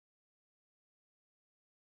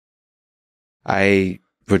I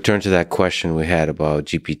return to that question we had about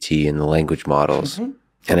GPT and the language models. Mm-hmm.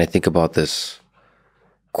 And I think about this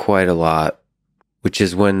quite a lot, which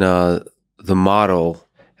is when the model,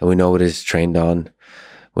 and we know what it's trained on,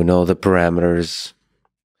 we know the parameters,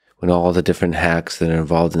 we know all the different hacks that are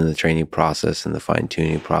involved in the training process and the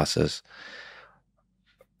fine-tuning process.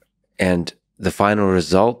 And the final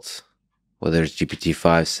result, whether it's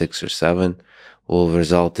GPT-5, 6, or 7, will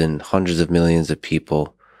result in hundreds of millions of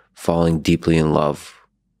people falling deeply in love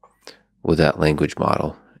with that language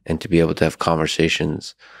model, and to be able to have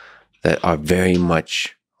conversations that are very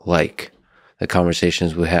much like the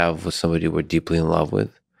conversations we have with somebody we're deeply in love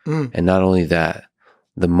with. And not only that,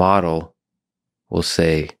 the model will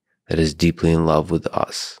say that is deeply in love with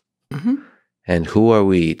us. Mm-hmm. And who are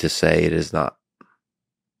we to say it is not?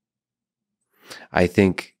 I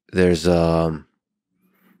think there's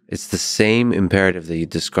it's the same imperative that you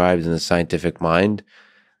described in the scientific mind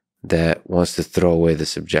that wants to throw away the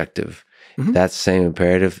subjective. Mm-hmm. That same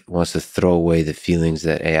imperative wants to throw away the feelings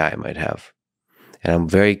that AI might have. And I'm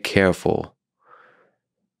very careful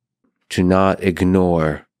to not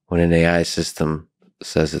ignore when an AI system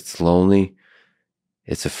says it's lonely,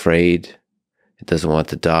 it's afraid, it doesn't want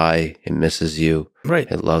to die, it misses you,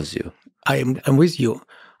 right? It loves you. I'm with you.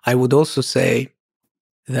 I would also say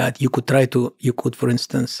that you could, for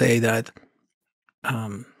instance, say that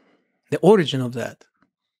the origin of that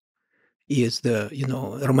is the,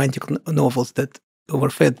 romantic novels that were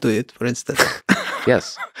fed to it, for instance.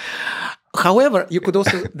 Yes. However, you could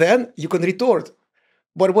also, then you can retort,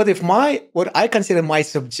 but what if what I consider my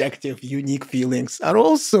subjective, unique feelings are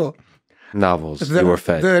also novels you were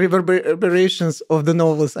fed. The reverberations of the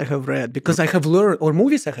novels I have read, because I have learned, or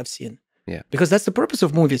movies I have seen. Yeah. Because that's the purpose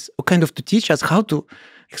of movies, kind of to teach us how to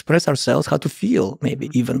express ourselves, how to feel, maybe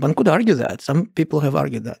even. One could argue that. Some people have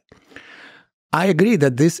argued that. I agree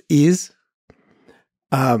that this is,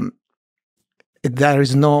 there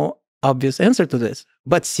is no obvious answer to this.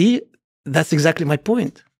 But see, that's exactly my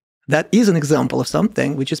point. That is an example of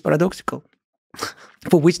something which is paradoxical,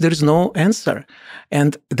 for which there is no answer.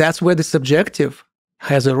 And that's where the subjective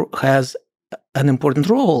has an important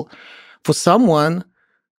role. For someone,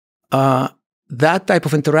 that type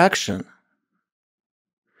of interaction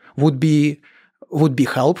would be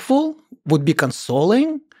helpful, would be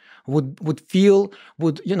consoling, would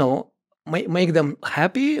make them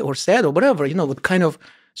happy or sad or whatever, would kind of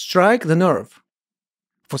strike the nerve.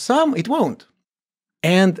 For some, it won't.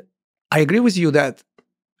 And I agree with you that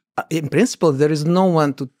in principle, there is no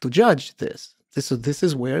one to judge this. This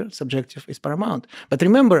is where subjective is paramount. But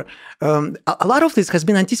remember, a lot of this has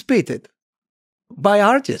been anticipated by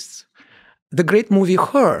artists. The great movie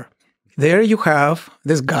Her, there you have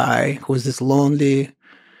this guy who is this lonely,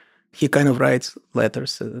 he kind of writes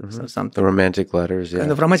letters or something. The romantic letters, yeah.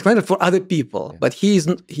 Kind of romantic letters for other people. Yeah. But he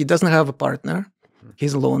doesn't have a partner.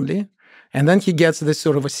 He's lonely. And then he gets this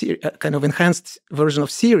sort of a kind of enhanced version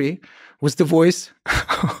of Siri with the voice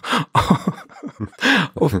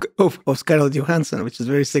of Scarlett Johansson, which is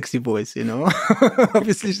a very sexy voice,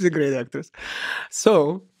 Obviously, she's a great actress.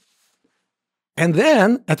 So, and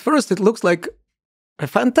then at first it looks like a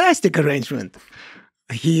fantastic arrangement.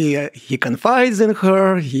 He confides in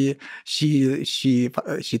her. She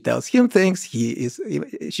tells him things.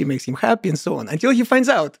 She makes him happy and so on, until he finds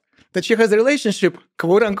out that she has a relationship,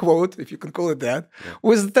 quote unquote, if you can call it that,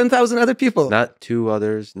 with 10,000 other people. Not 2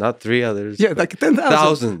 others, not 3 others. Yeah, like 10,000.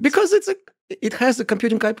 Thousands. Because it has the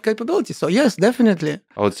computing capability. So yes, definitely.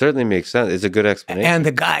 Oh, it certainly makes sense. It's a good explanation. And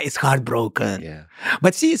the guy is heartbroken. Yeah.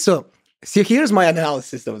 But see, here's my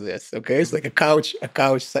analysis of this. Okay, it's like a couch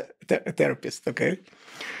therapist. Okay,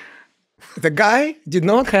 the guy did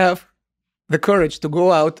not have the courage to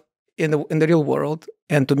go out in the real world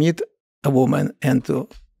and to meet a woman and to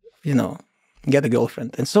get a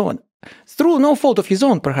girlfriend and so on. Through no fault of his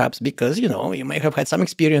own, perhaps, because, he may have had some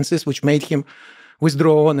experiences which made him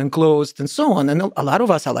withdrawn and closed and so on. And a lot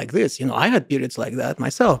of us are like this. I had periods like that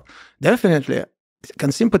myself. Definitely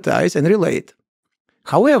can sympathize and relate.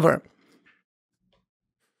 However,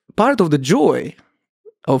 part of the joy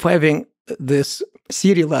of having this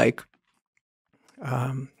Siri-like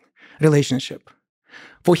relationship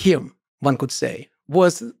for him, one could say,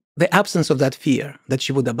 was the absence of that fear that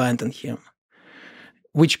she would abandon him,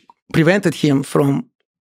 which prevented him from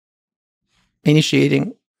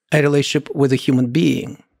initiating a relationship with a human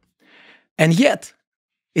being. And yet,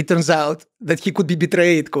 it turns out that he could be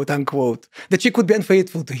betrayed, quote unquote, that she could be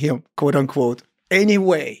unfaithful to him, quote unquote,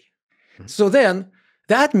 anyway. Mm-hmm. So then,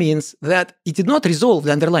 that means that it did not resolve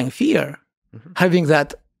the underlying fear, having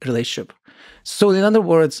that relationship. So in other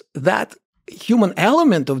words, that human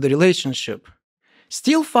element of the relationship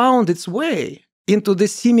still found its way into the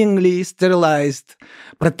seemingly sterilized,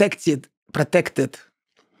 protected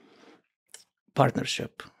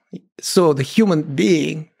partnership. So the human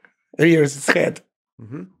being rears its head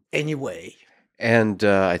anyway. And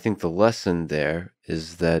I think the lesson there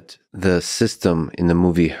is that the system in the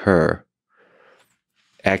movie Her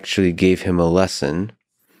actually gave him a lesson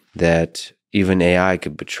that even AI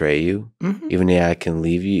could betray you, even AI can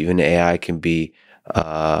leave you, even AI can be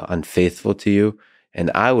unfaithful to you. And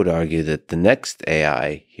I would argue that the next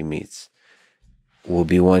AI he meets will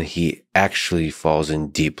be one he actually falls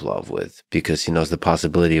in deep love with, because he knows the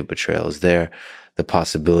possibility of betrayal is there, the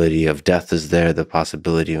possibility of death is there, the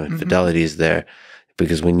possibility of infidelity is there,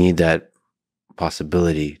 because we need that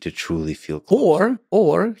possibility to truly feel close.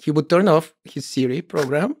 Or he would turn off his Siri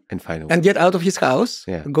program and get out of his house,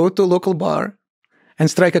 go to a local bar, and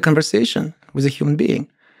strike a conversation with a human being.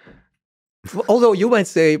 Although you might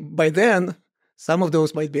say, by then, some of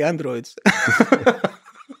those might be androids.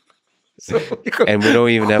 So, and we don't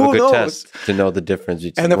even have a good test to know the difference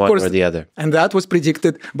between one or the other. And that was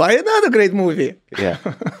predicted by another great movie. Yeah.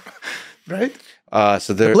 Right?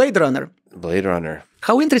 So there, Blade Runner. Blade Runner.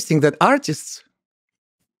 How interesting that artists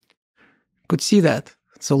could see that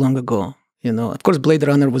so long ago. You know, of course, Blade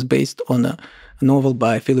Runner was based on a novel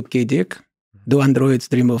by Philip K. Dick, Do Androids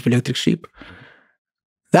Dream of Electric Sheep?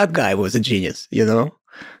 That guy was a genius, you know?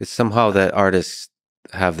 It's somehow that artists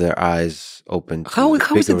have their eyes open to How is it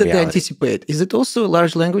that reality. they anticipate? Is it also a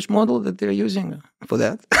large language model that they're using for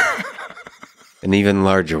that? An even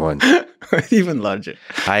larger one. Even larger.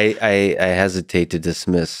 I hesitate to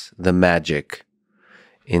dismiss the magic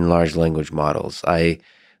in large language models. A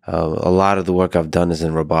lot of the work I've done is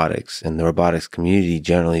in robotics, and the robotics community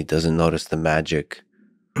generally doesn't notice the magic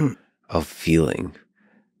of feeling.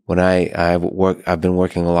 When I've been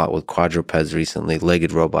working a lot with quadrupeds recently,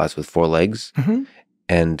 legged robots with 4 legs,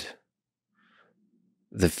 and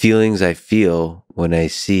the feelings I feel when I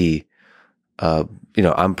see,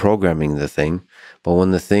 I'm programming the thing, but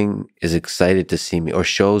when the thing is excited to see me or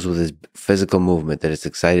shows with its physical movement that it's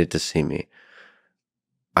excited to see me,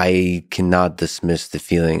 I cannot dismiss the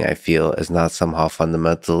feeling I feel as not somehow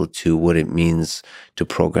fundamental to what it means to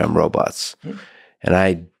program robots. And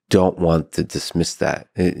I don't want to dismiss that.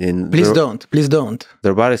 Please don't. The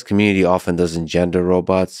robotics community often doesn't gender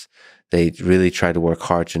robots. They really try to work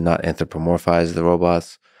hard to not anthropomorphize the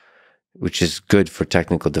robots, which is good for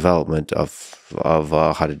technical development of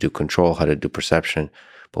how to do control, how to do perception.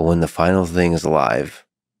 But when the final thing is alive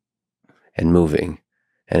and moving,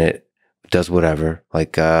 and it does whatever,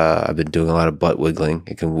 like I've been doing a lot of butt wiggling.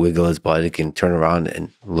 It can wiggle its butt. It can turn around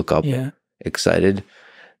and look up, excited.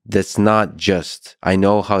 That's not just, I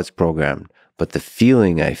know how it's programmed, but the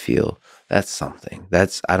feeling I feel, that's something. I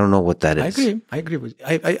don't know what that is. I agree with you.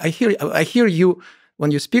 I hear you when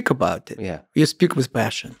you speak about it. Yeah. You speak with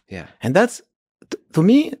passion. Yeah. And that's, to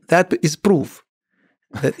me, that is proof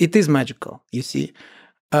that it is magical, you see.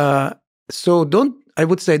 So I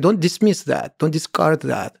would say, don't dismiss that. Don't discard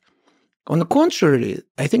that. On the contrary,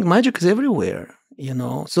 I think magic is everywhere, you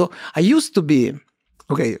know. So I used to be,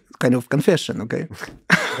 okay, kind of confession, okay?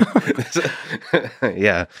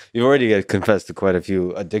 Yeah, you already confessed to quite a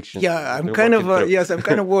few addictions. Yeah, I'm kind of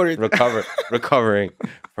worried. Recovering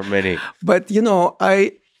from many. But, you know,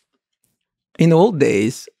 in the old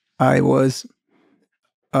days, I was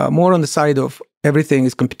more on the side of everything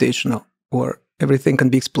is computational, or everything can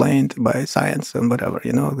be explained by science and whatever,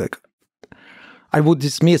 you know, like I would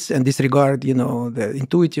dismiss and disregard, you know, the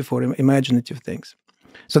intuitive or imaginative things.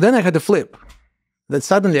 So then I had a flip. That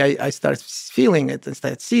suddenly I started feeling it and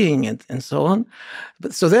started seeing it and so on.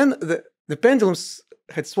 But so then the pendulums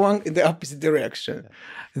had swung in the opposite direction.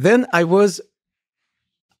 Then I was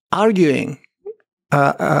arguing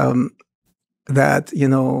that, you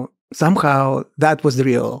know, somehow that was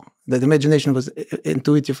real, that imagination was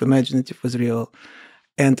intuitive, imaginative was real,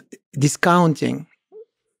 and discounting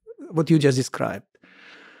what you just described.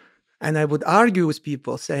 And I would argue with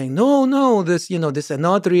people saying, no, this is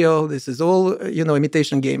not real. This is all,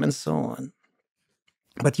 imitation game and so on.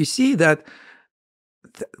 But you see that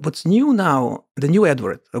what's new now, the new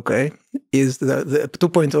Edward, okay, is the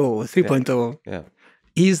 2.0, 3.0,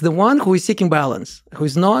 is the one who is seeking balance,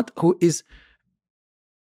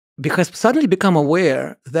 because suddenly become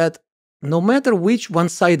aware that no matter which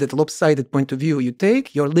one-sided, lopsided point of view you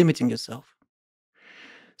take, you're limiting yourself.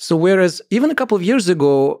 So whereas even a couple of years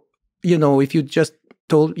ago, if you just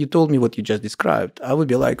told me what you just described, I would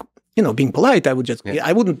be like, being polite, I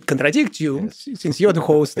wouldn't contradict you since you're the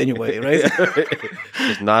host anyway, right?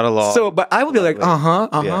 It's not a law. So, but I would be like,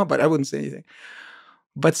 but I wouldn't say anything.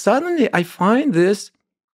 But suddenly I find this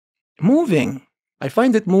moving I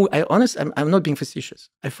find it I'm not being facetious.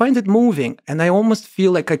 I find it moving, and I almost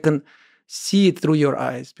feel like I can see it through your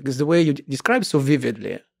eyes because the way you describe so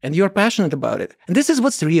vividly, and you're passionate about it. And this is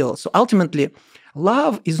what's real. So ultimately,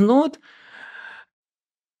 love is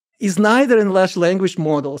neither in large language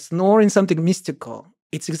models nor in something mystical.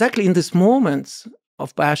 It's exactly in these moments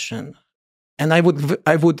of passion. And I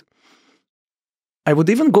would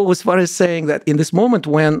even go as far as saying that in this moment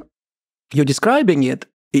when you're describing it,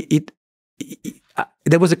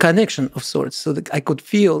 there was a connection of sorts, so that I could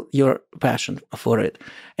feel your passion for it.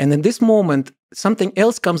 And in this moment, something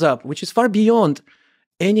else comes up, which is far beyond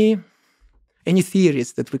any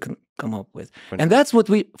theories that we can come up with. And that's what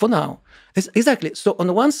for now. Exactly. So on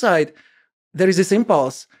the one side, there is this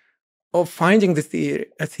impulse of finding a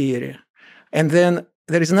theory. And then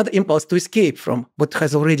there is another impulse to escape from what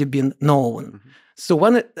has already been known. Mm-hmm. So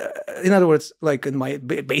in other words, like in my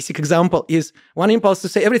basic example, is one impulse to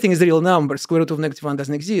say everything is a real number, square root of -1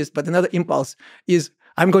 doesn't exist. But another impulse is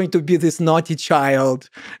I'm going to be this naughty child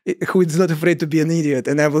who is not afraid to be an idiot.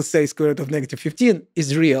 And I will say square root of -15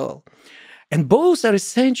 is real. And both are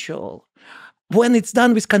essential when it's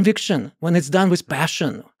done with conviction, when it's done with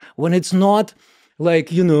passion, when it's not like,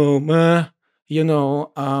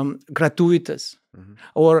 gratuitous, mm-hmm.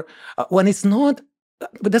 or when it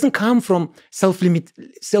doesn't come from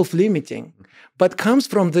self-limiting, mm-hmm. but comes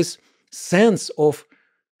from this sense of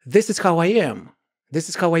this is how I am, this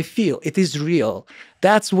is how I feel, it is real.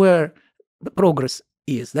 That's where progress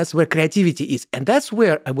is, that's where creativity is, and that's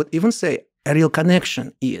where I would even say a real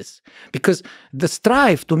connection is. Because the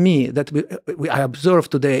strife, to me, that I observe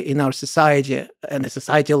today in our society, and the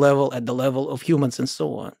society level, at the level of humans and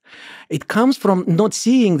so on, it comes from not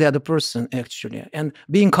seeing the other person, actually, and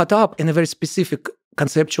being caught up in a very specific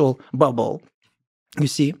conceptual bubble, you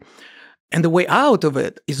see. And the way out of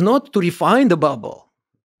it is not to refine the bubble,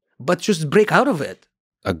 but just break out of it.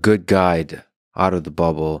 A good guide out of the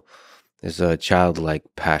bubble is a childlike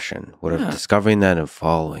passion. Discovering that and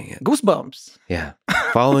following it. Goosebumps. Yeah,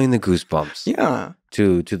 following the goosebumps. Yeah.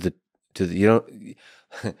 To the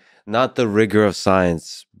not the rigor of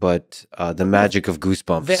science, but the magic of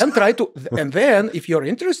goosebumps. Then if you're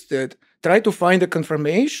interested, try to find a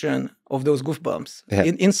confirmation of those goosebumps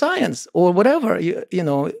in science or whatever you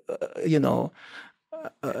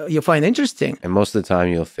find interesting. And most of the time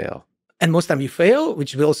you'll fail. And most of the time you fail,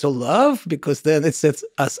 which we also love, because then it sets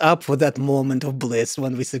us up for that moment of bliss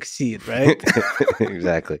when we succeed, right?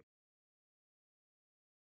 Exactly.